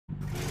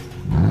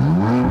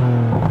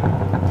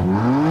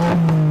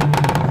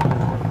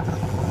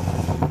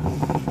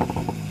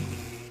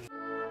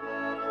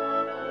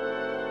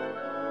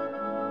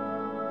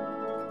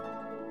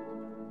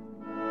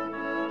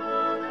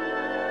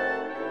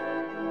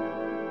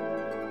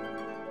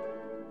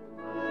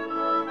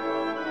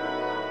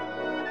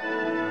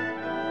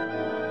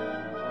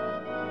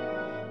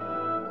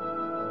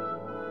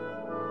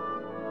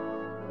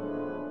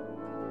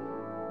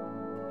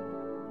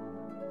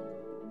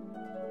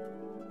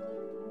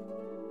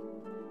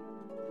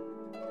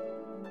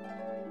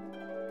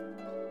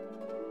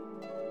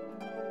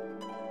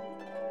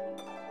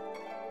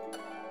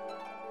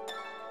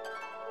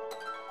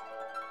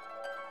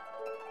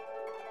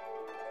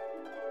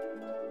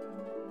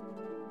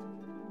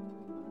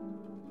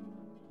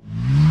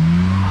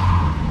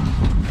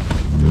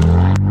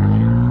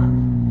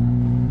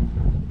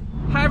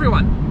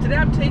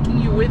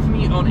taking you with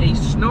me on a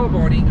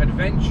snowboarding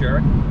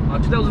adventure.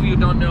 To those of you who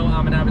don't know,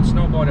 I'm an avid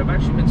snowboarder. I've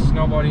actually been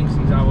snowboarding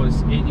since I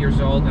was 8 years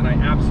old, and I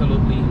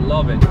absolutely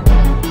love it.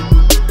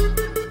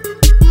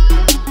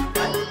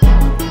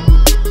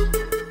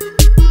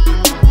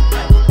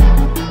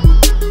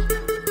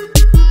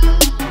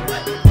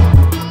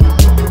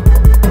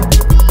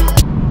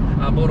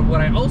 But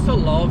what I also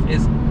love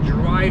is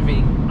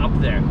driving up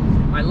there.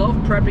 I love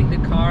prepping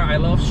the car, I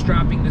love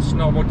strapping the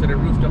snowboard to the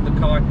roof of the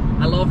car,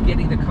 I love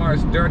getting the car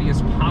as dirty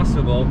as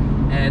possible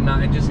and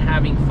just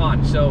having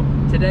fun. So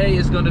today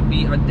is going to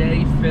be a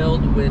day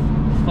filled with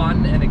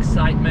fun and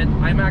excitement.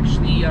 I'm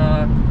actually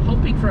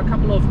hoping for a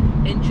couple of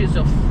inches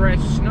of fresh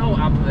snow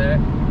up there.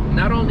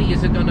 Not only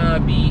is it going to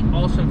be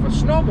awesome for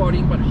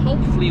snowboarding, but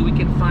hopefully we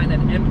can find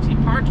an empty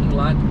parking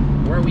lot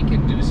where we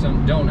can do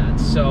some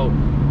donuts. So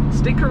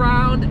stick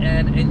around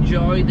and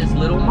enjoy this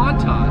little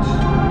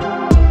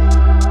montage.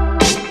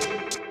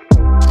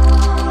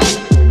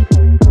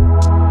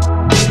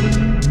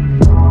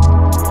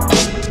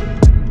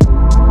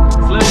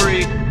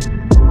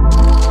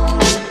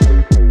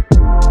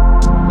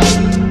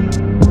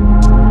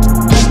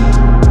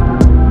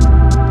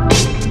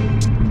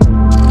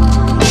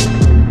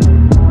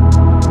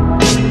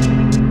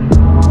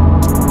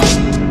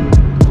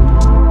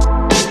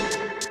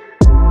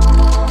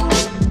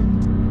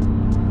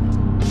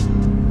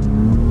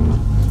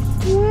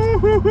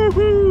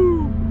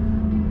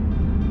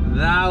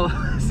 That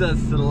was a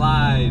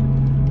slide.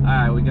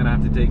 Alright, we're gonna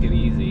have to take it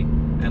easy.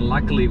 And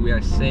luckily we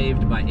are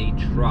saved by a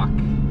truck.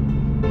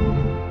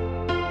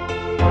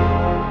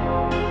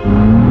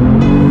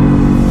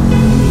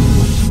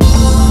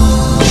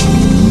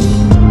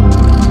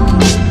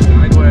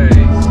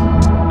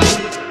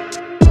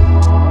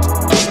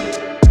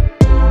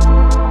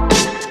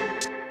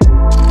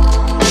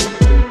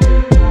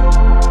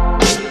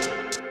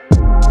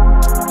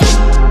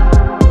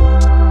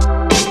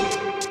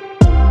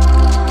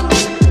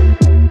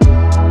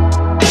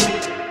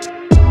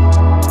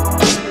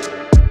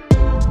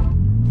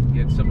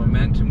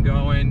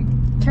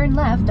 Turn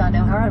left on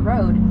O'Hara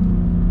Road.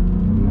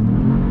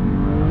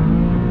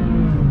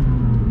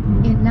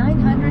 In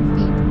 900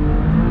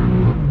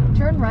 feet,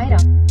 turn right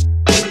up.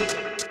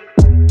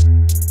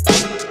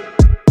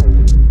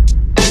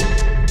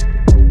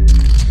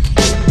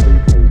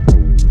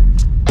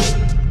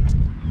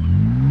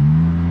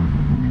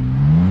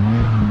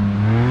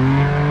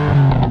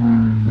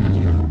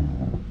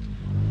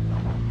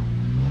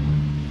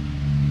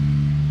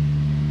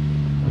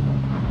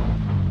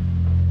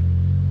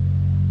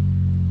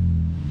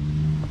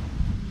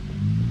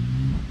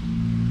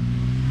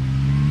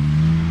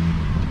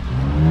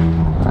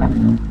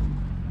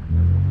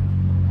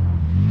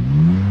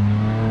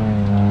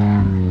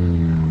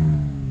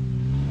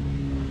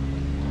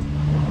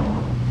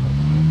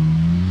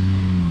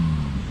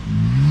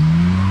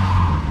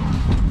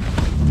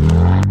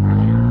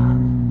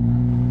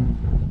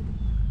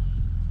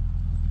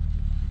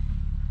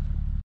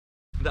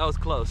 That was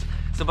close.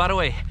 So by the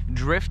way,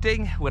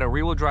 drifting with a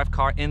rear-wheel drive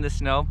car in the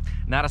snow,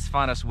 not as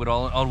fun as with an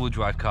all-wheel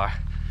drive car.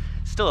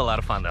 Still a lot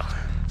of fun though.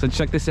 So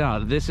check this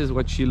out. This is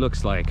what she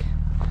looks like.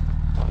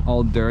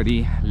 All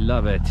dirty.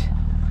 Love it.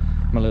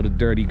 My little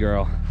dirty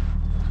girl.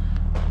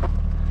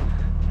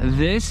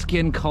 This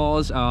can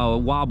cause a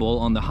wobble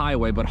on the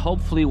highway, but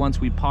hopefully once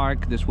we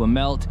park, this will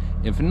melt.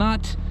 If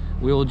not,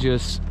 we'll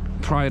just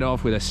pry it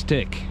off with a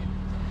stick.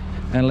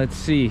 And let's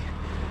see.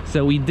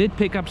 So we did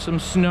pick up some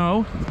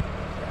snow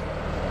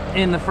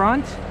in the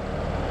front.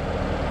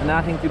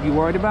 Nothing to be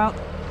worried about.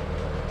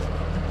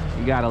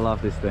 You gotta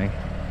love this thing.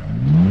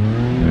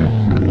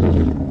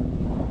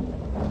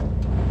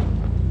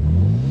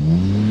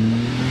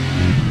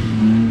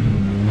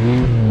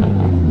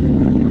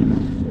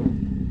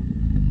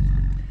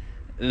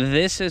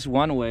 This is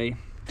one way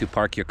to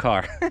park your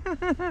car.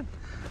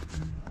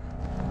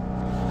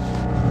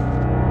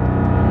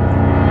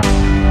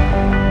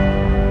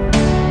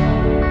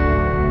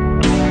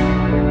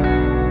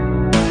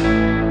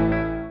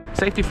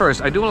 Safety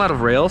first. I do a lot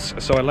of rails,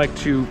 so I like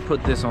to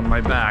put this on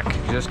my back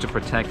just to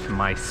protect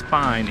my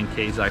spine in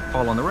case I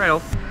fall on the rail,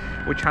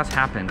 which has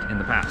happened in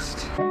the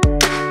past.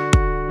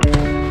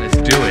 Let's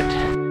do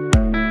it.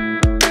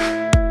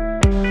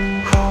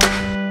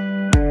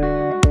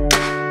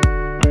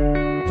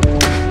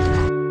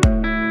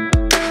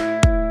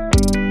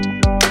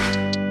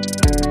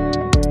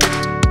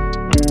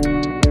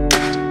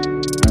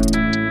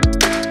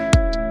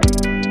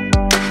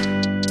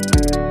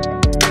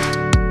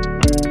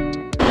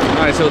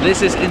 So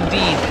this is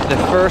indeed the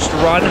first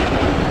run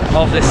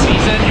of the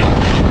season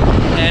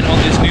and on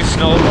this new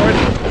snowboard.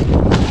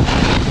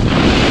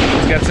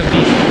 It's got some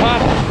decent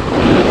pop.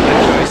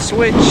 Let's try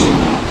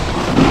switch.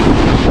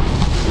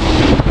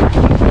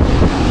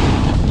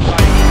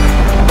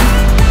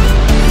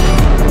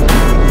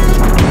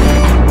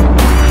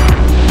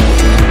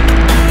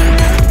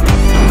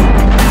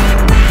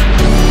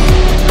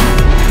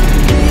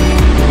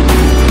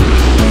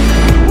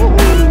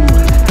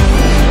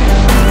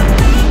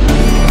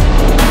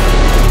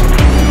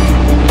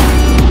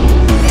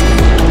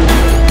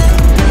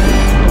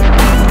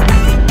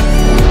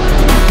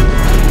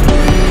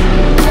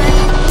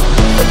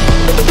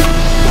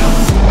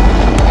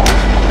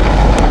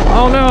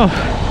 Oh no!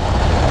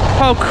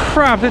 Oh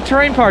crap, the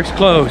terrain park's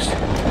closed.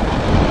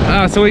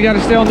 So we gotta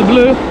stay on the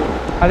blue.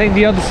 I think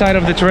the other side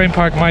of the terrain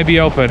park might be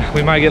open.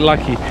 We might get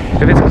lucky.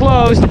 If it's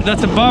closed,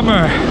 that's a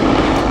bummer.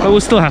 But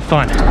we'll still have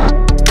fun.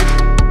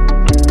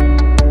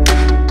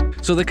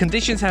 So the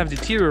conditions have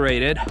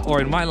deteriorated,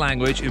 or in my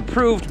language,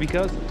 improved,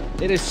 because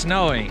it is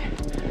snowing.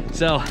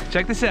 So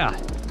check this out.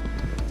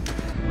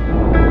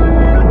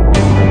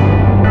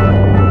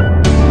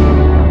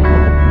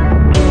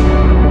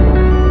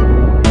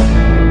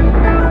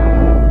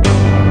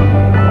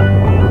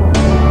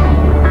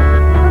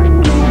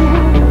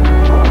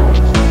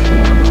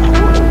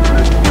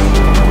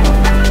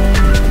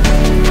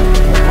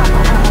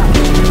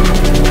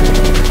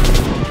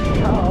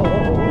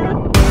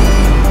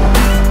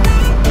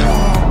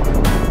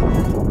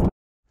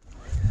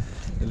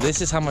 This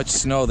is how much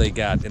snow they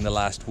got in the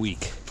last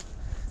week.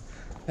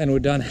 And we're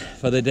done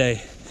for the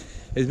day.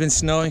 It's been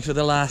snowing for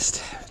the last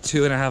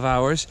 2.5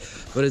 hours,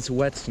 but it's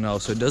wet snow,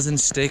 so it doesn't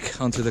stick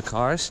onto the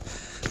cars,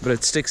 but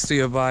it sticks to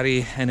your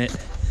body and it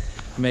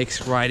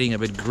makes riding a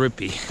bit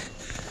grippy.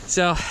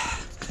 So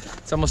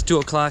it's almost 2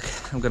 o'clock.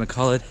 I'm gonna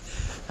call it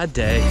a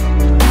day.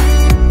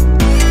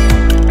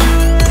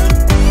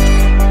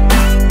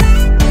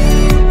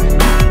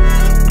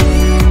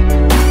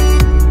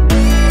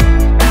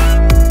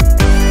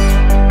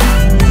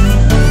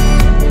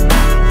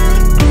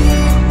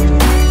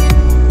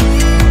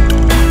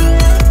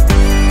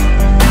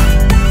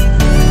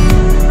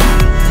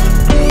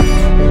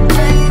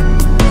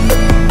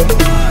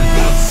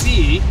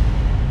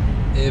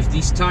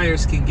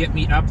 Tires can get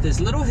me up this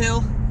little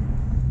hill.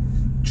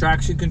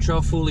 Traction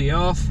control fully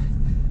off.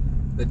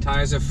 The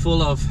tires are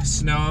full of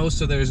snow,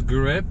 so there's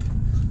grip.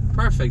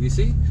 Perfect, you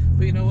see?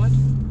 But you know what?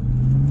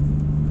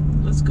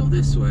 Let's go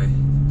this way.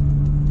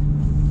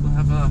 We'll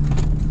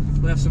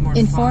have some more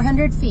In fun.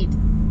 400 feet,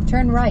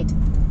 turn right.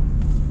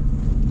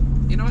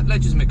 You know what?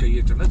 Let's just make a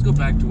U-turn. Let's go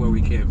back to where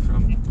we came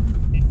from.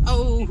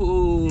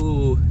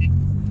 Oh!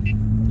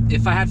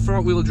 If I had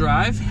front-wheel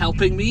drive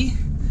helping me,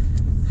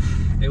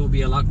 it would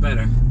be a lot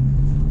better.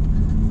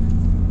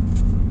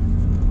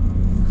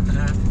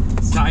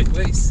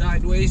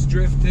 Sideways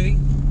drifting.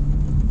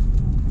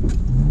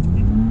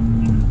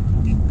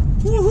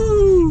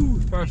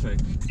 Woohoo!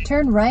 Perfect.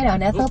 Turn right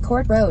on Ethel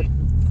Court Road.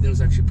 There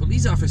was actually a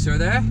police officer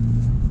there,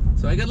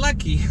 so I got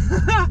lucky.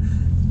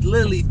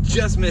 Literally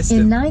just missed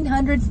him. In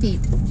 900 feet,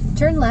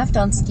 turn left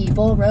on Ski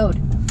Bowl Road.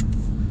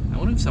 I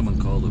wonder if someone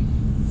called him.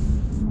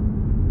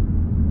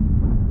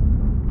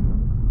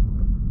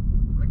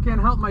 I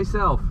can't help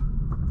myself.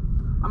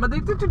 I'm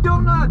addicted to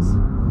donuts.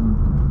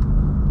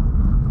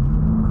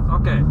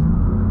 Okay,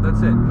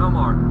 that's it. No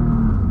more.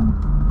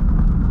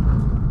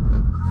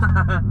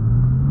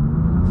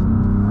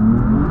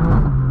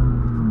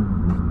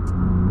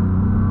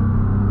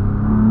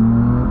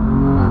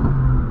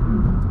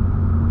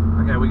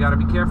 Okay, we gotta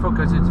be careful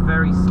because it's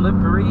very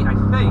slippery, I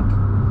think.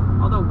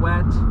 Although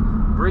wet,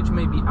 bridge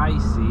may be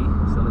icy,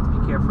 so let's be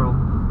careful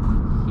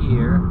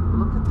here.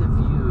 Look at the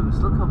views.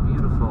 Look how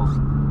beautiful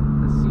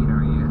the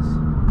scenery is.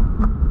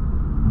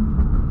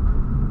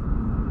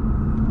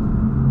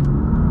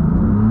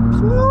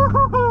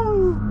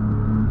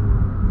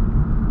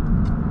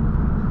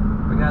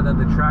 Forgot that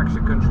the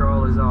traction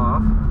control is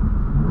off.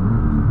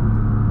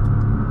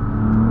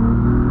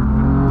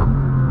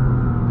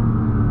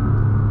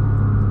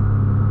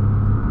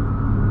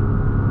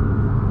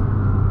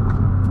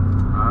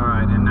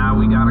 Alright, and now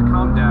we gotta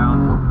calm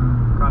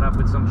down. Caught up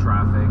with some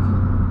traffic.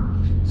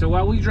 So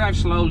while we drive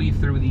slowly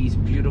through these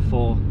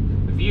beautiful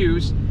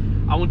views,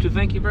 I want to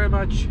thank you very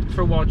much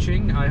for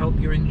watching. I hope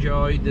you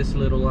enjoyed this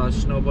little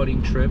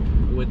snowboarding trip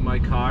with my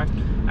car.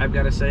 I've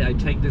got to say, I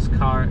take this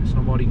car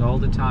snowboarding all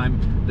the time.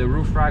 The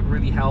roof rack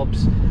really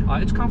helps.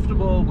 It's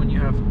comfortable when you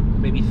have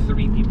maybe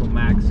 3 people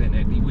max in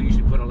it. We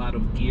usually put a lot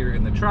of gear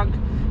in the trunk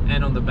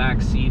and on the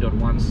back seat on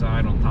one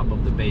side on top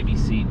of the baby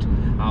seat.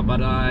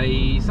 But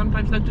I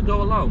sometimes like to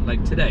go alone,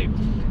 like today.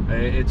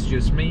 It's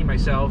just me,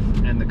 myself,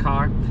 and the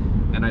car.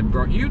 And I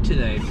brought you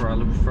today for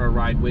a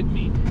ride with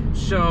me.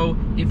 So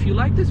if you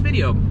like this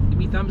video, give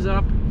me a thumbs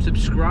up,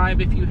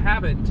 subscribe if you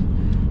haven't,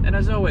 and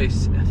as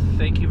always,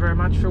 thank you very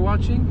much for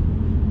watching,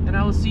 and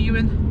I will see you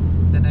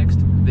in the next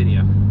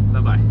video.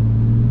 Bye bye.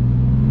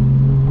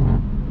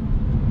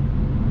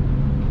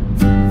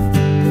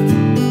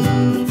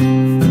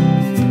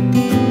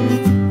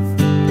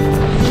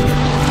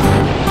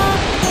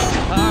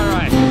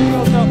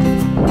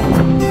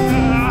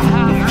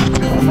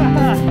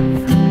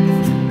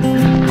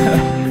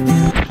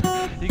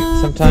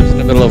 Sometimes in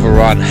the middle of a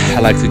run, I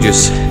like to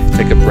just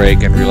take a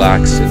break and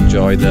relax,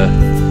 enjoy the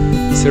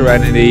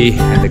serenity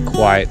and the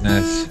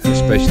quietness,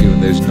 especially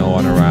when there's no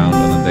one around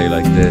on a day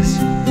like this.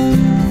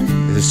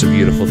 It's just a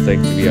beautiful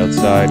thing to be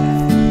outside.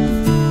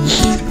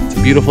 It's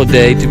a beautiful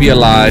day to be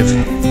alive.